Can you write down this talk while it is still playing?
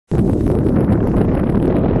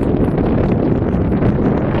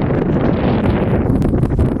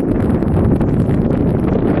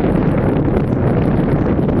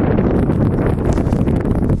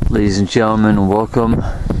Ladies and gentlemen, welcome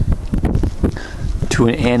to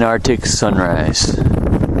an Antarctic sunrise.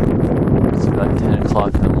 It's about 10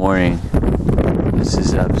 o'clock in the morning. This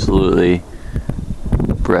is absolutely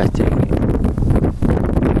breathtaking.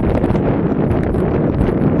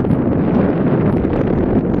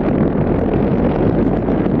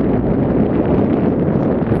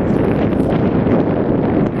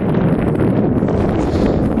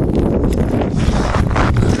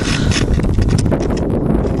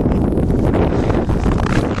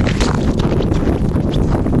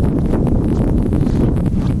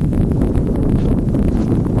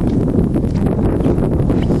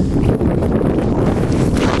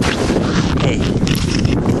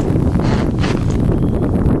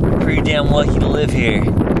 Pretty damn lucky to live here.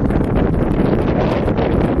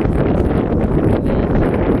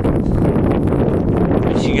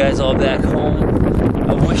 Wish you guys all back home.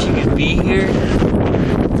 I wish you could be here.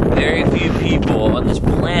 Very few people on this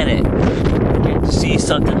planet get to see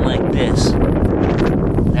something like this.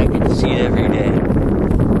 I get to see it every day.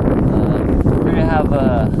 We're gonna have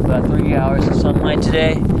about 3 hours of sunlight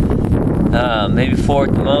today, maybe 4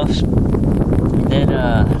 at the most. And then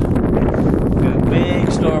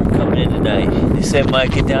big storm coming in tonight. They said it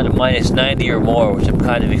might get down to minus 90 or more, which I'm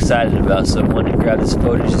kind of excited about, so I wanted to grab this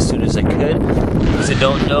footage as soon as I could. Because I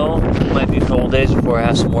don't know, it might be a couple days before I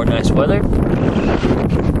have some more nice weather.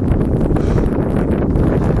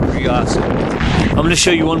 Pretty awesome. I'm going to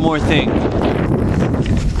show you one more thing.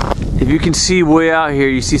 If you can see way out here,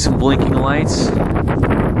 you see some blinking lights?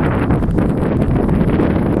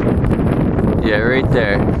 Yeah, right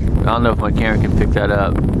there. I don't know if my camera can pick that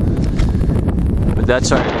up. But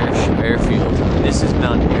that's our airfield. This is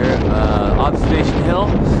Mount Observation Hill,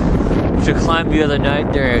 which I climbed the other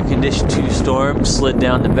night during a Condition 2 storm. Slid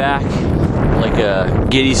down the back like a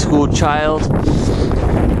giddy school child.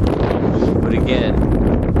 But again,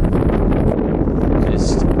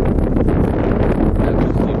 just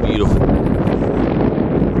absolutely beautiful.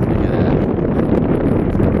 Look at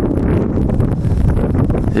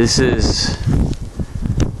that. This is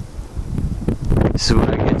what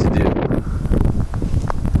I get to do.